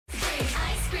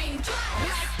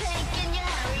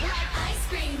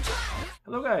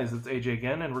Hello guys, it's AJ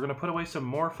again, and we're going to put away some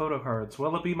more photo cards.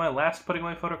 Will it be my last putting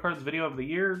away photo cards video of the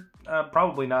year?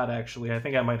 Probably not, actually. I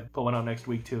think I might pull one out next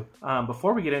week too.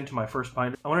 Before we get into my first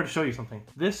binder, I wanted to show you something.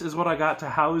 This is what I got to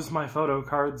house my photo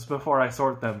cards before I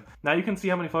sort them. Now you can see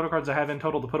how many photo cards I have in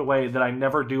total to put away that I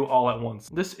never do all at once.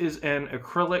 This is an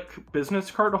acrylic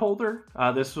business card holder.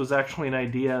 This was actually an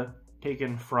idea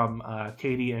taken from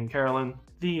Katie and Carolyn,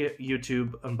 the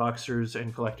YouTube unboxers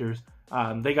and collectors.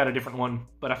 They got a different one,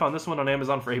 but I found this one on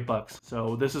Amazon for $8.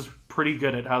 So this is pretty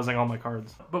good at housing all my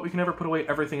cards. But we can never put away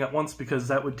everything at once because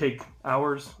that would take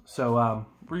hours. So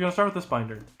we're gonna start with this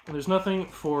binder. And there's nothing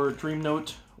for Dream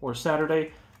Note or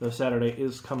Saturday, though Saturday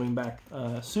is coming back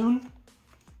soon.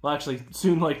 Well, actually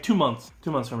soon, like 2 months.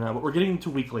 2 months from now, but we're getting to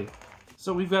Weekly.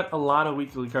 So we've got a lot of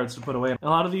Weekly cards to put away. And a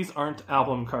lot of these aren't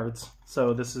album cards.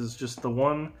 So this is just the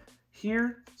one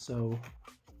here. So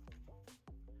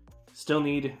still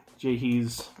need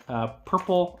Jaehee's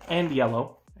purple and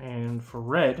yellow. And for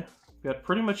red, we've got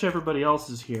pretty much everybody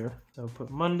else's here. So put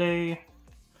Monday,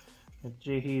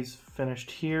 Jaehee's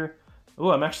finished here. Oh,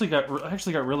 I actually got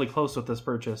really close with this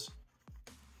purchase.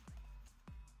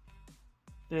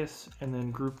 This, and then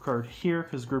group card here,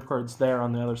 because group card's there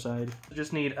on the other side. I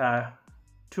just need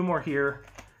 2 more here,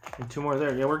 and 2 more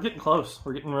there. Yeah, we're getting close.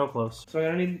 We're getting real close. So I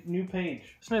gotta need a new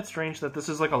page. Isn't it strange that this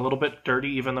is like a little bit dirty,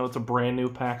 even though it's a brand new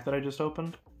pack that I just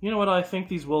opened? You know what, I think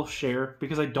these will share,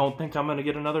 because I don't think I'm gonna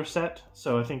get another set.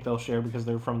 So I think they'll share because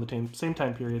they're from the same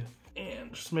time period.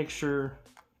 And just make sure.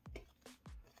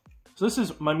 So this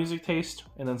is My Music Taste,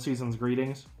 and then Season's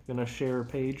Greetings. I'm gonna share a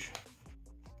page.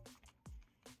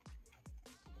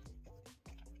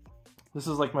 This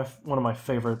is like one of my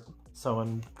favorite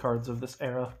sew-in cards of this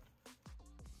era.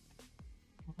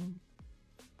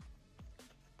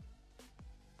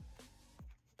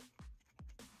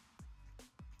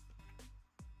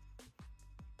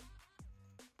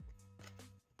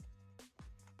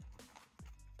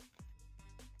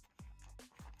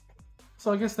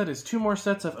 So I guess that is 2 more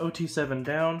sets of OT7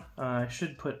 down. I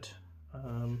should put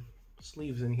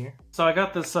sleeves in here. So I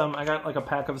got this, I got like a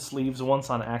pack of sleeves once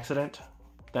on accident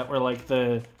that were like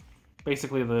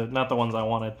basically not the ones I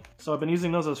wanted. So I've been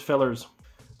using those as fillers.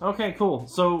 Okay, cool.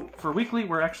 So for Weekly,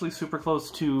 we're actually super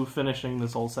close to finishing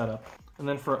this whole setup. And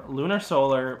then for Lunar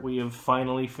Solar, we have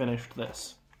finally finished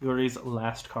this. Yuri's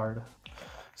last card.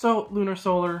 So Lunar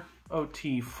Solar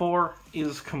OT4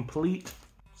 is complete.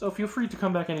 So feel free to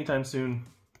come back anytime soon.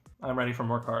 I'm ready for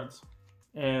more cards.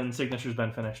 And Signature's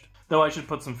been finished. Though I should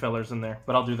put some fillers in there,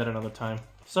 but I'll do that another time.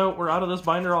 So we're out of this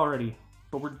binder already,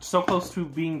 but we're so close to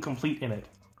being complete in it.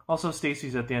 Also,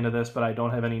 Stacy's at the end of this, but I don't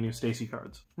have any new Stacy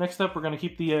cards. Next up, we're going to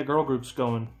keep the girl groups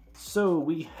going. So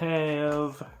we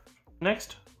have...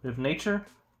 Next, we have Nature,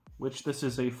 which this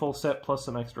is a full set plus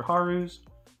some extra Harus.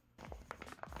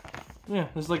 Yeah,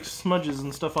 there's like smudges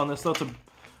and stuff on this. That's a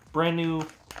brand new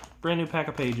pack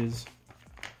of pages.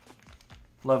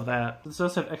 Love that. This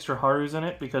does have extra Harus in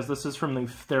it because this is from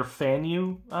their Fan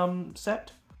You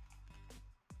set.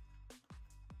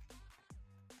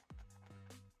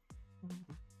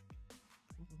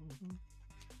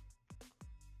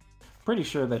 Pretty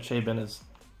sure that Shaben is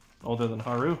older than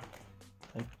Haru.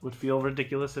 It would feel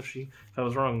ridiculous if I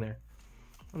was wrong there.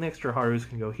 And the extra Harus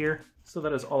can go here. So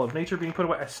that is all of Nature being put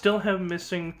away. I still have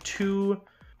missing two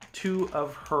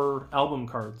of her album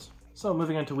cards. So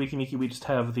moving on to Weki Meki, we just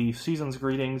have the Season's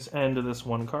Greetings and this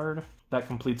one card. That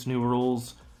completes New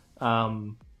Rules,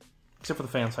 except for the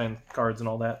fan sign cards and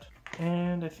all that.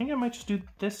 And I think I might just do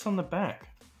this on the back.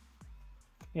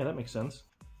 Yeah, that makes sense.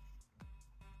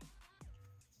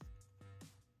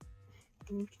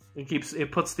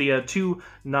 It puts the 2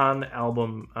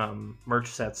 non-album merch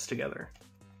sets together.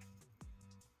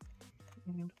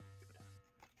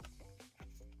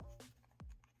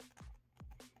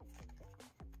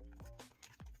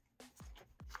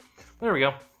 There we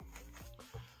go.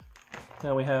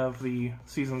 Now we have the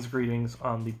Season's Greetings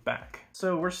on the back.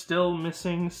 So we're still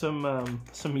missing some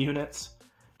units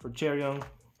for Chaeryeong,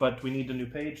 but we need a new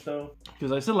page though.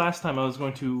 Because I said last time I was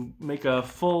going to make a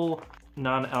full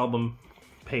non-album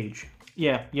page.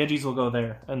 Yeah, Yeji's will go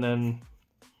there. And then,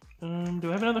 do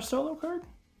I have another solo card?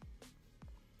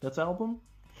 That's album?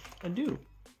 I do.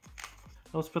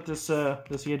 Let's put this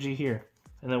Yeji here.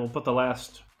 And then we'll put the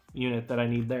last unit that I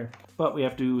need there. But we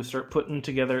have to start putting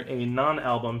together a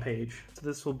non-album page. So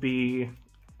this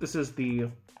is the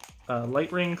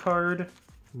Light Ring card,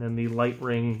 and then the Light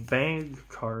Ring bag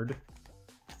card.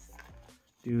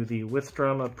 Do the With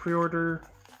Drama pre-order,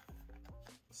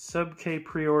 Sub K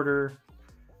pre-order,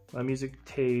 My Music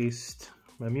Taste,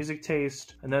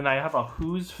 and then I have a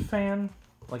Who's fan,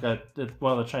 like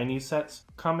one of the Chinese sets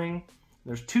coming.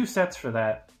 There's 2 sets for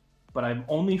that. but I'm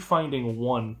only finding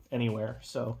one anywhere.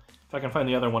 So if I can find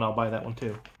the other one, I'll buy that one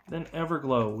too. Then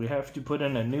Everglow, we have to put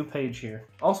in a new page here.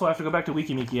 Also, I have to go back to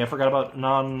Weki Meki. I forgot about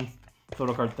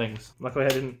non-photocard things. Luckily, I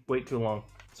didn't wait too long.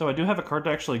 So I do have a card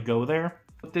to actually go there.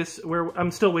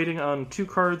 I'm still waiting on 2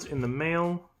 cards in the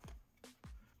mail.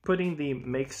 Putting the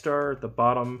Make Star at the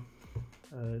bottom.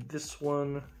 This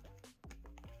one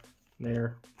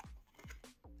there.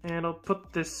 And I'll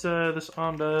put this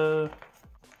onto.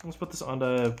 Let's put this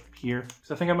onto here.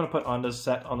 So I think I'm gonna put Onda's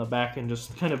set on the back and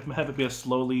just kind of have it be a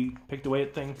slowly picked away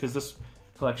at thing, because this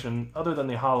collection, other than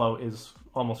the holo, is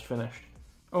almost finished.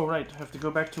 Oh right, I have to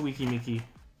go back to Weki Meki,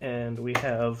 and we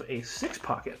have a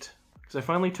 6-pocket. Because I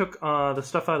finally took the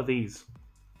stuff out of these,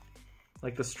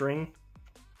 like the string,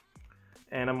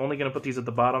 and I'm only gonna put these at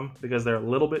the bottom because they're a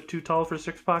little bit too tall for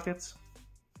 6 pockets.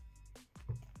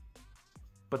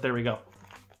 But there we go.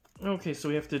 Okay, so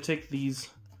we have to take these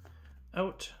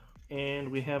out, and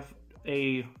we have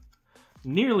a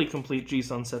nearly complete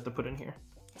G-Sun set to put in here.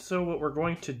 So what we're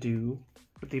going to do,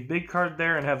 put the big card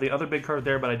there and have the other big card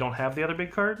there, but I don't have the other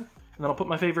big card. And then I'll put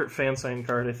my favorite fan sign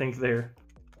card, I think, there.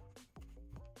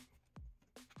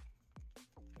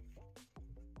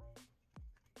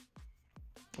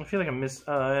 I feel like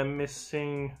I'm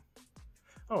missing...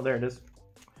 Oh, there it is.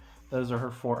 Those are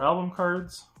her 4 album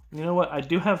cards. You know what? I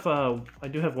do have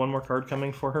one more card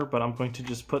coming for her, but I'm going to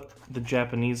just put the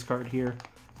Japanese card here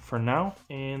for now,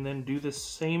 and then do the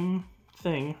same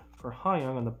thing for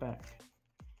Ha-Young on the back.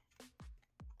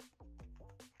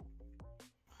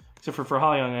 Except for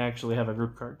Ha-Young, I actually have a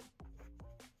group card.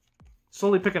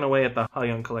 Slowly picking away at the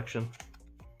Ha-Young collection.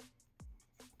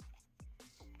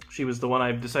 She was the one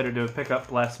I decided to pick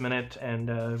up last minute,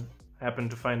 and happened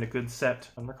to find a good set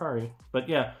on Mercari. But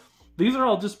yeah. These are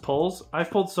all just pulls. I've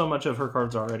pulled so much of her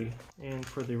cards already. And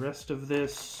for the rest of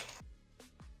this,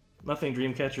 nothing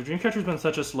Dreamcatcher. Dreamcatcher's been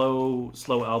such a slow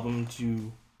album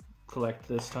to collect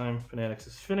this time. Fanatics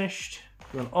is finished.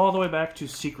 We went all the way back to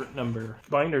Secret Number.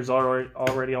 Binder's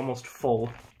already almost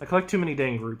full. I collect too many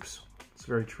dang groups. It's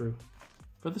very true.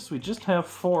 For this, we just have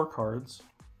 4 cards.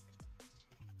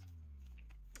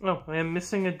 Oh, I am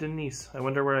missing a Denise. I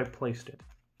wonder where I placed it.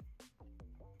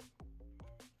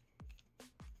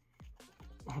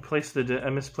 I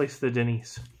misplaced the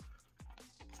Denise.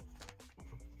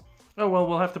 Oh well,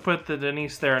 we'll have to put the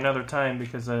Denise there another time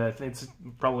because it's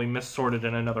probably missorted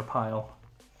in another pile.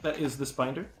 That is this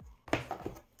binder.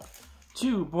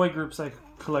 2 boy groups I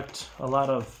collect a lot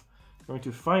of. I'm going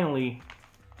to finally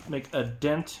make a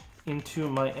dent into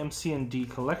my MCND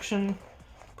collection.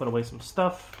 Put away some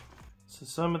stuff. So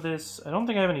some of this, I don't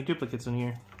think I have any duplicates in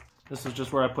here. This is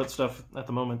just where I put stuff at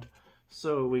the moment.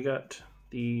 So we got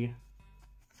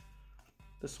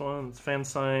this one's fan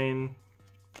sign.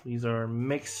 These are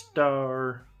Make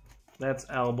Star. That's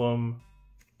album.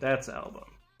 That's album.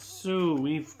 So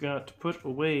we've got to put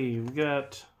away. We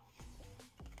got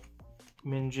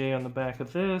Min J on the back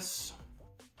of this.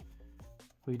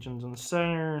 Legion's in the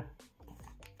center.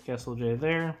 Castle J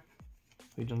there.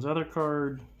 Legion's other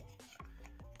card.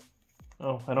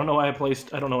 Oh, I don't know why I placed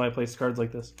cards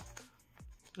like this.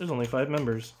 There's only 5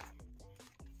 members.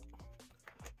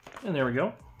 And there we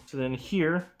go. So then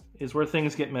here is where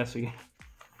things get messy,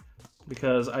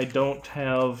 because I don't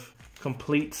have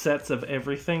complete sets of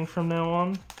everything from now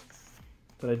on,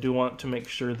 but I do want to make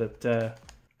sure that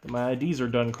my IDs are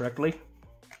done correctly.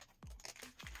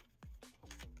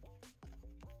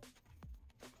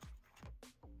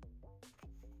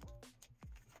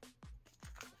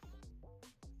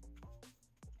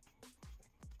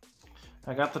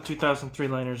 I got the 2003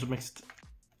 liners mixed.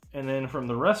 And then from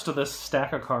the rest of this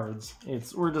stack of cards,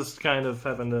 we're just kind of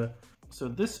having to... So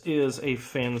this is a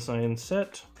fan sign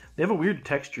set. They have a weird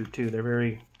texture too. They're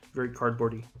very, very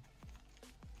cardboardy.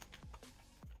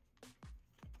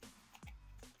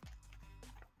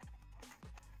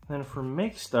 Then for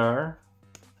Make Star,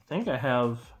 I think I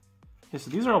have... Okay,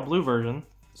 so these are all blue version.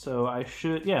 So I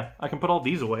should... Yeah, I can put all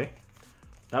these away.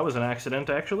 That was an accident,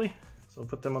 actually. So I'll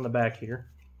put them on the back here.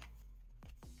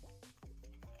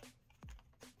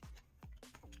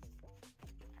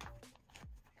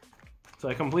 So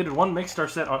I completed 1 Make Star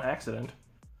set on accident.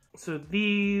 So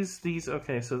these,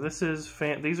 okay, so this is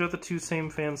these are the 2 same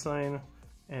fan sign,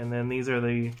 and then these are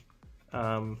the,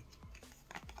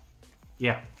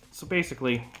 yeah. So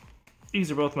basically,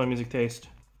 these are both my music taste.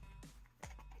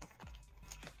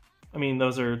 I mean,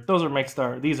 those are Make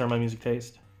Star, these are my music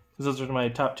taste. Those are my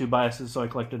top 2 biases, so I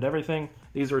collected everything.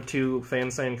 These were 2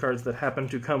 fan sign cards that happen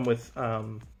to come with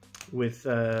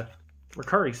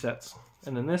Mercari sets.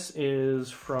 And then this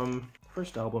is from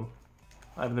first album.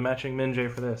 I have the matching Min J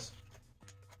for this,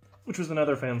 which was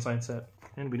another fan sign set.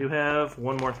 And we do have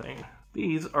one more thing.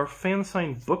 These are fan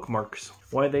signed bookmarks.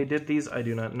 Why they did these, I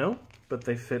do not know, but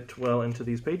they fit well into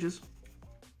these pages.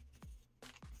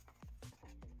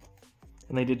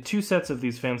 And they did 2 sets of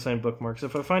these fan signed bookmarks.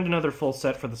 If I find another full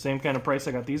set for the same kind of price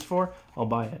I got these for, I'll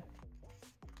buy it.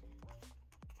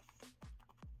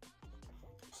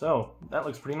 So, that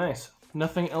looks pretty nice.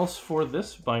 Nothing else for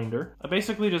this binder. I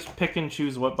basically just pick and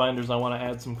choose what binders I want to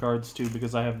add some cards to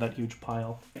because I have that huge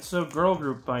pile. So, girl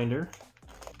group binder.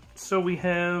 So we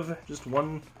have just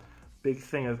one big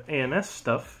thing of ANS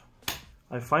stuff.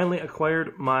 I finally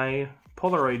acquired my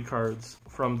Polaroid cards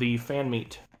from the fan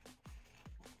meet.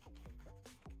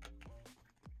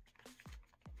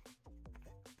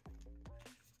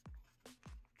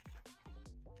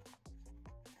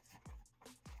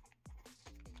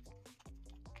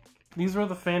 These are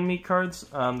the fan meet cards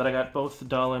that I got both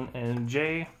Dallin and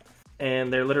Jay,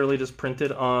 and they're literally just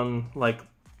printed on like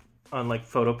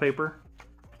photo paper.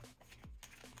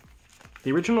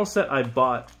 The original set I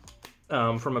bought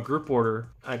from a group order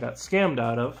I got scammed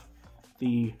out of.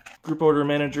 The group order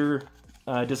manager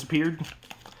disappeared.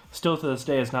 Still to this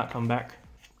day has not come back.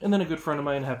 And then a good friend of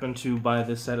mine happened to buy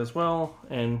this set as well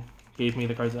and gave me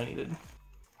the cards I needed.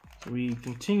 So we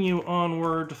continue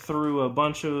onward through a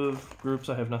bunch of groups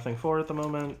I have nothing for at the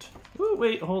moment. Ooh,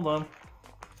 wait, hold on.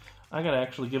 I gotta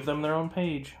actually give them their own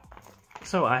page.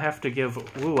 So I have to give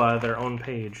Wua their own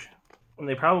page. And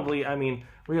they probably, I mean,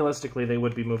 realistically they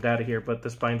would be moved out of here, but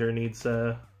this binder needs,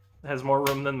 has more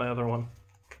room than my other one.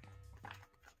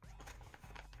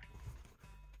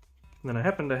 And then I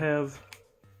happen to have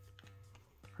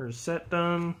her set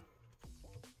done.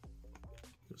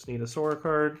 Just need a Sora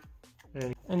card.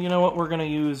 And you know what, we're going to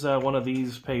use one of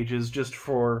these pages just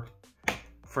for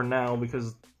now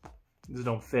because these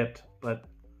don't fit, but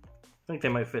I think they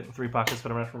might fit in 3 pockets,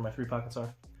 but I'm not sure where my 3 pockets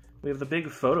are. We have the big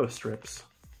photo strips,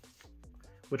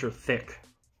 which are thick.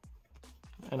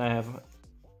 And I have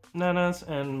Nanas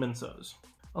and Minsos.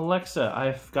 Alexa,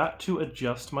 I've got to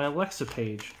adjust my Alexa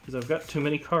page because I've got too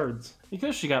many cards.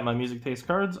 Because she got my music taste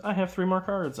cards, I have 3 more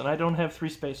cards and I don't have 3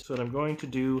 spaces. So what I'm going to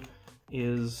do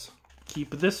is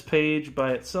keep this page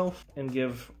by itself and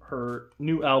give her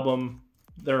new album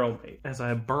their own page. As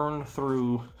I burn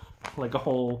through like a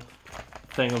whole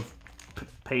thing of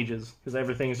pages because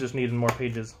everything's just needing more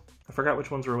pages. I forgot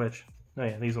which ones were which. Oh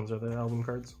yeah, these ones are the album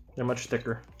cards. They're much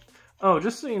thicker. Oh,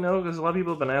 just so you know, because a lot of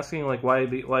people have been asking like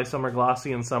why some are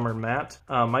glossy and some are matte.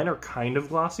 Mine are kind of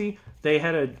glossy. They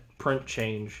had a print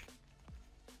change.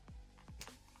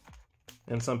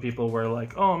 And some people were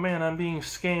like, "Oh man, I'm being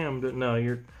scammed." No,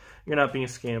 you're not being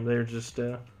scammed. They're just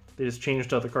they just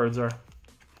changed how the cards are.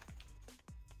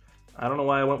 I don't know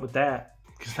why I went with that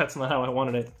because that's not how I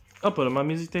wanted it. I'll put my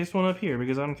music taste one up here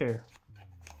because I don't care.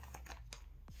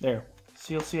 There.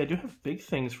 CLC, I do have big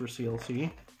things for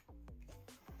CLC.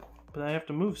 But I have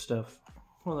to move stuff.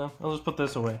 Hold on, I'll just put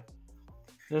this away.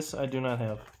 This I do not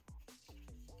have.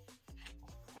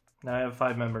 Now I have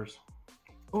 5 members.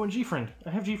 Oh, and GFriend.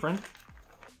 I have GFriend.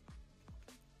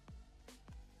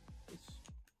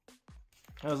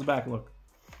 How's the back look?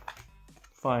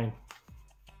 Fine.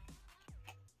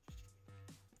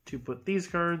 To put these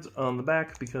cards on the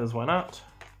back because why not?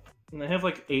 And I have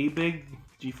like a big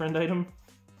GFriend item.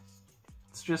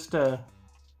 It's just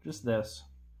this.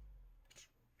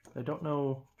 I don't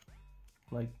know,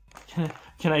 like,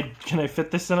 can I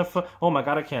fit this in a oh my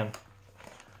god, I can.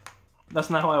 That's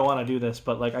not how I want to do this,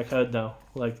 but like I could though.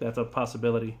 Like that's a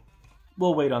possibility.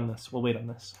 We'll wait on this. We'll wait on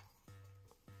this.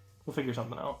 We'll figure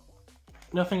something out.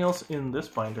 Nothing else in this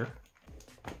binder.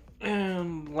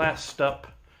 And last up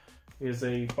is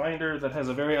a binder that has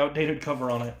a very outdated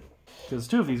cover on it. Because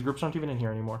 2 of these groups aren't even in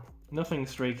here anymore. Nothing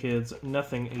Stray Kids,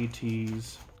 nothing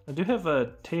ATs. I do have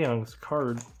a Taeyong's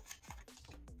card.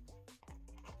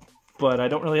 But I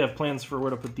don't really have plans for where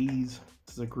to put these.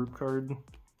 This is a group card.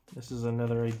 This is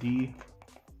another ID.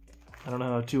 I don't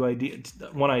know how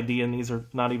 1 ID and these are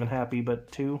not even happy,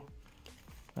 but 2.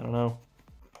 I don't know.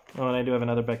 Oh, and I do have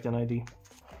another Victon ID.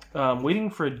 Waiting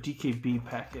for a DKB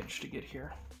package to get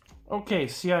here. Okay,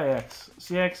 CIX.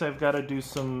 CIX, I've got to do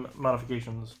some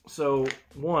modifications. So,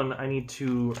 1, I need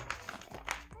to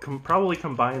probably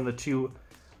combine the 2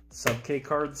 sub-K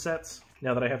card sets,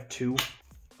 now that I have 2.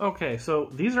 Okay, so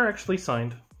these are actually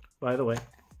signed, by the way.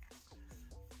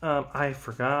 I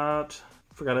forgot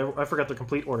the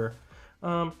complete order.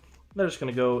 They're just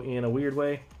gonna go in a weird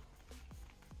way.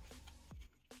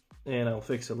 And I'll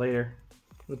fix it later.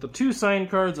 With the 2 signed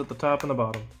cards at the top and the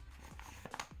bottom.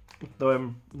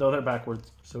 Though they're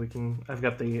backwards. So I've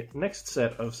got the next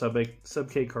set of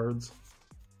sub-K cards.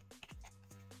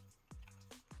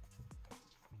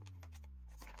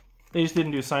 They just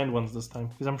didn't do signed ones this time,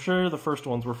 because I'm sure the first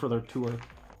ones were for their tour.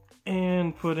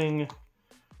 And putting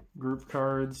group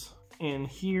cards in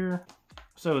here.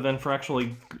 So then for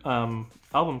actually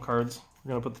album cards, we're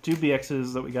going to put the 2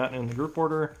 BXs that we got in the group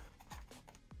order.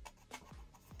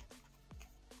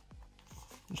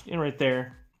 Just in right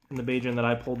there, in the Beijing that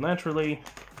I pulled naturally.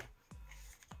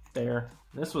 There.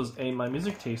 This was a My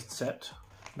Music Taste set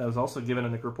that was also given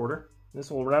in the group order.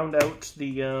 This will round out the,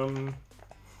 you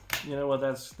know what,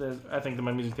 I think the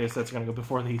My Music Taste set's going to go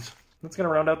before these. That's going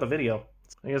to round out the video.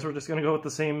 I guess we're just going to go with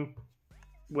the same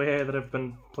way that I've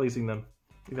been placing them,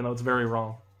 even though it's very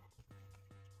wrong.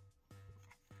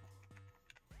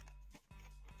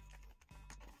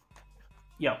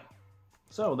 Yep.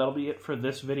 So that'll be it for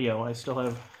this video. I still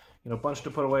have, you know, a bunch to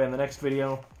put away in the next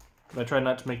video, but I try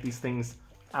not to make these things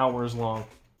hours long.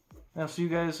 I'll see you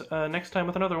guys next time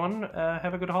with another one.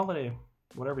 Have a good holiday,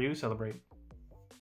 whatever you celebrate.